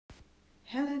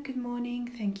Hello, good morning.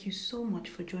 Thank you so much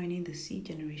for joining the Seed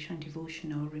Generation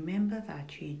devotional. Remember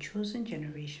that you're a chosen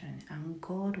generation and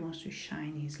God wants to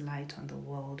shine His light on the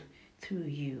world through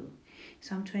you.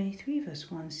 Psalm 23,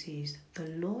 verse 1 says, "The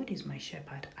Lord is my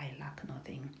shepherd, I lack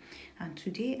nothing." And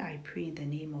today I pray in the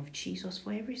name of Jesus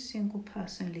for every single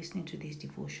person listening to this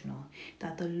devotional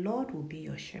that the Lord will be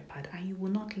your shepherd and you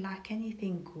will not lack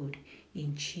anything good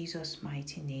in Jesus'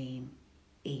 mighty name.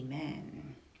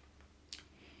 Amen.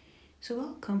 So,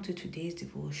 welcome to today's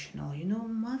devotional.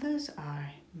 Mothers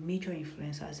are major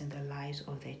influencers in the lives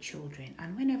of their children.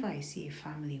 And whenever I see a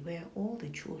family where all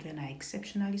the children are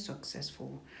exceptionally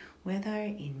successful, whether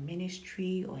in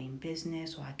ministry or in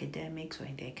business or academics or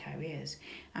in their careers,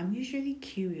 I'm usually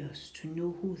curious to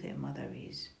know who their mother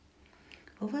is.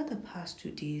 Over the past 2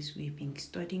 days, we've been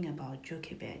studying about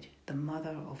Jochebed, the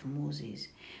mother of Moses,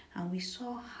 and we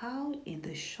saw how in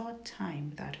the short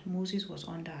time that Moses was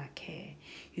under her care,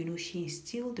 she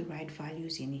instilled the right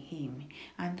values in him,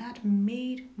 and that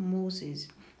made Moses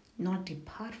not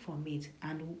depart from it.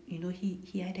 And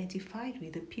he identified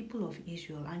with the people of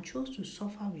Israel and chose to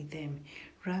suffer with them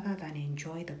rather than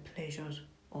enjoy the pleasures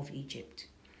of Egypt.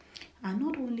 And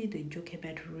not only did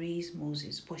Jochebed raise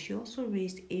Moses, but she also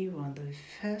raised Aaron, the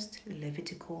first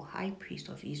Levitical high priest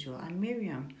of Israel, and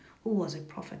Miriam, who was a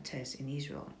prophetess in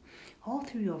Israel. All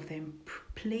three of them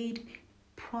played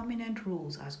prominent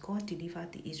roles as God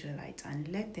delivered the Israelites and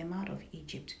led them out of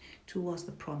Egypt towards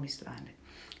the promised land.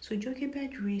 So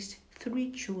Jochebed raised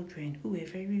 3 children who were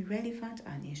very relevant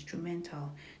and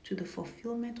instrumental to the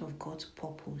fulfillment of God's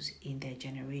purpose in their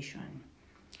generation.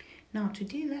 Now,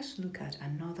 today, let's look at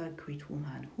another great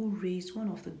woman who raised one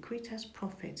of the greatest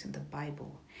prophets in the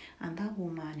Bible, and that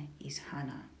woman is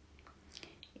Hannah.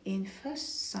 In 1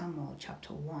 Samuel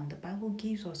chapter 1, the Bible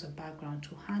gives us a background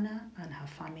to Hannah and her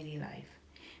family life.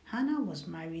 Hannah was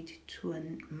married to a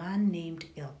man named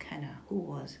Elkanah, who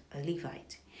was a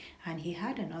Levite, and he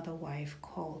had another wife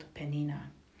called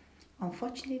Peninnah.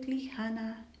 Unfortunately,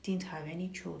 Hannah didn't have any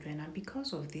children, and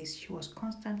because of this, she was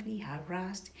constantly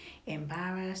harassed,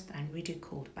 embarrassed, and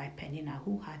ridiculed by Peninnah,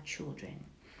 who had children.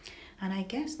 And I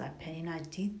guess that Peninnah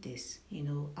did this,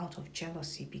 out of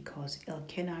jealousy because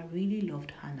Elkanah really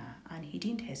loved Hannah and he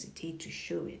didn't hesitate to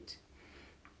show it.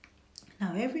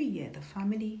 Now, every year, the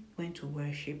family went to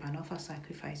worship and offer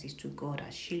sacrifices to God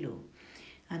at Shiloh,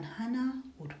 and Hannah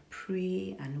would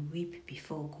pray and weep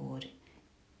before God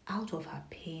out of her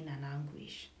pain and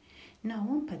anguish. Now,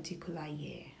 one particular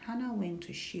year, Hannah went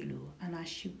to Shiloh, and as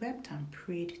she wept and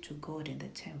prayed to God in the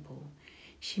temple,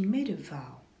 she made a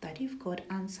vow that if God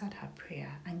answered her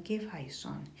prayer and gave her a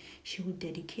son, she would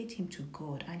dedicate him to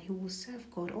God and he would serve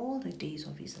God all the days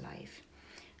of his life.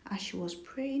 As she was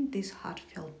praying this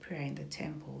heartfelt prayer in the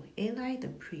temple, Eli the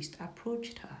priest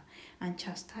approached her and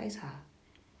chastised her,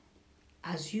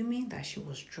 assuming that she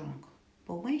was drunk.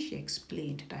 But when she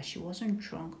explained that she wasn't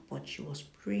drunk but she was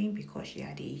praying because she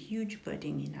had a huge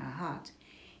burden in her heart,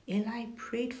 Eli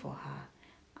prayed for her,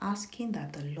 asking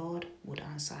that the Lord would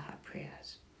answer her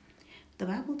prayers. The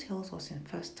Bible tells us in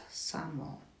 1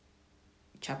 Samuel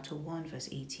chapter 1 verse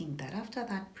 18 that after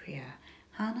that prayer,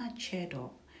 Hannah cheered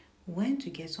up, went to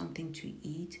get something to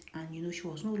eat, and she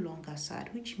was no longer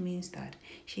sad, which means that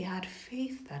she had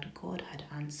faith that God had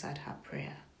answered her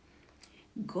prayer.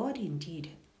 God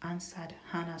indeed answered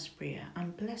Hannah's prayer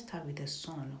and blessed her with a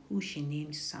son who she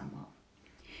named Samuel.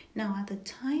 Now, at the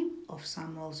time of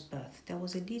Samuel's birth, there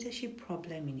was a leadership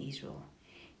problem in Israel.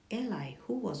 Eli,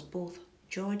 who was both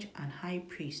judge and high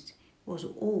priest, was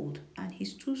old, and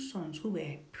his 2 sons, who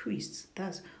were priests,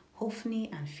 that's Hophni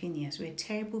and Phinehas, were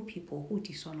terrible people who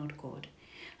dishonored God.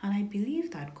 And I believe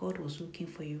that God was looking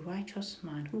for a righteous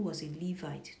man who was a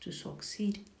Levite to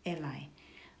succeed Eli.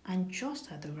 And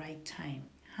just at the right time,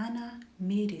 Hannah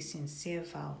made a sincere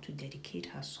vow to dedicate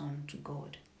her son to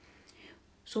God.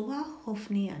 So while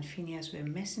Hophni and Phinehas were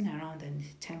messing around in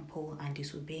the temple and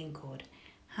disobeying God,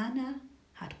 Hannah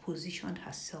had positioned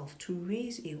herself to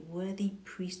raise a worthy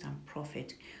priest and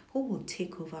prophet who would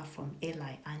take over from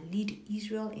Eli and lead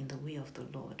Israel in the way of the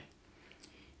Lord.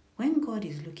 When God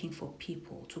is looking for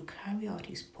people to carry out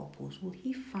his purpose, will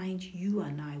he find you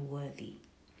and I worthy?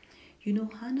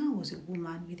 Hannah was a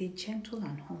woman with a gentle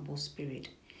and humble spirit.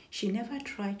 She never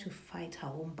tried to fight her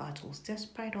own battles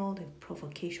despite all the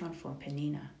provocation from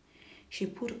Peninnah. She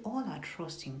put all her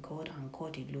trust in God and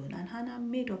God alone, and Hannah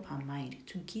made up her mind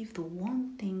to give the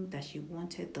one thing that she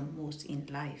wanted the most in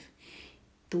life.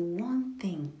 The one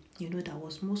thing, that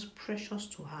was most precious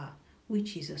to her,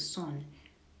 which is a son.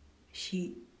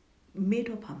 She made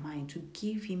up her mind to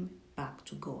give him back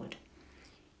to God.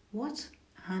 What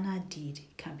Hannah did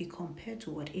can be compared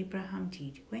to what Abraham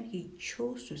did when he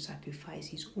chose to sacrifice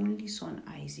his only son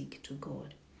Isaac to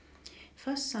God.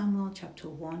 1 Samuel chapter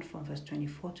 1 from verse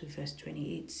 24 to verse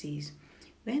 28 says,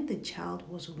 "When the child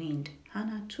was weaned,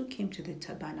 Hannah took him to the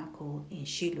tabernacle in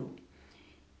Shiloh.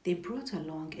 They brought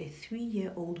along a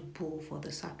 3-year-old bull for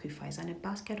the sacrifice and a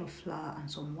basket of flour and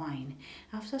some wine.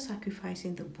 After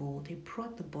sacrificing the bull, they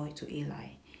brought the boy to Eli.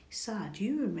 'Sir, do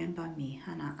you remember me?'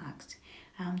 Hannah asked.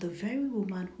 'I am the very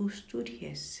woman who stood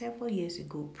here several years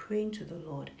ago praying to the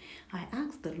Lord. I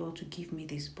asked the Lord to give me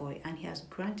this boy, and he has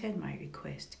granted my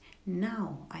request.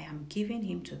 Now I am giving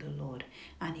him to the Lord,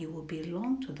 and he will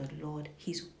belong to the Lord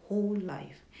his whole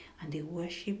life.' And they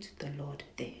worshipped the Lord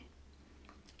there."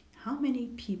 How many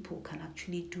people can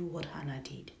actually do what Hannah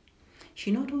did?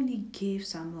 She not only gave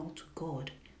Samuel to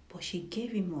God, but she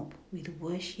gave him up with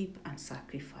worship and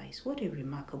sacrifice. What a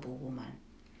remarkable woman.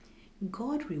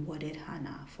 God rewarded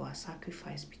Hannah for her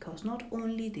sacrifice because not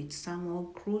only did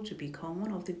Samuel grow to become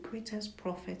one of the greatest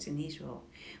prophets in Israel,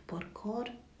 but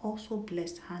God also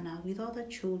blessed Hannah with other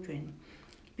children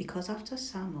because after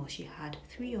Samuel she had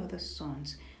 3 other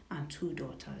sons and 2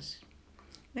 daughters.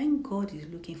 When God is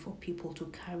looking for people to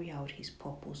carry out his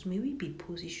purpose, may we be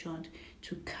positioned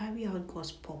to carry out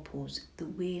God's purpose the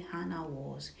way Hannah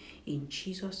was. In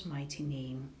Jesus' mighty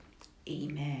name,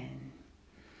 amen.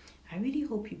 I really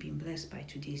hope you've been blessed by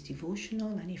today's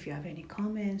devotional, and if you have any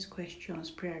comments,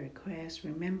 questions, prayer requests,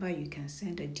 remember you can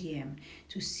send a DM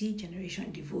to See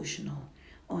Generation Devotional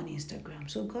on Instagram.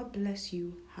 So God bless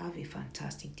you. Have a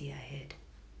fantastic day ahead.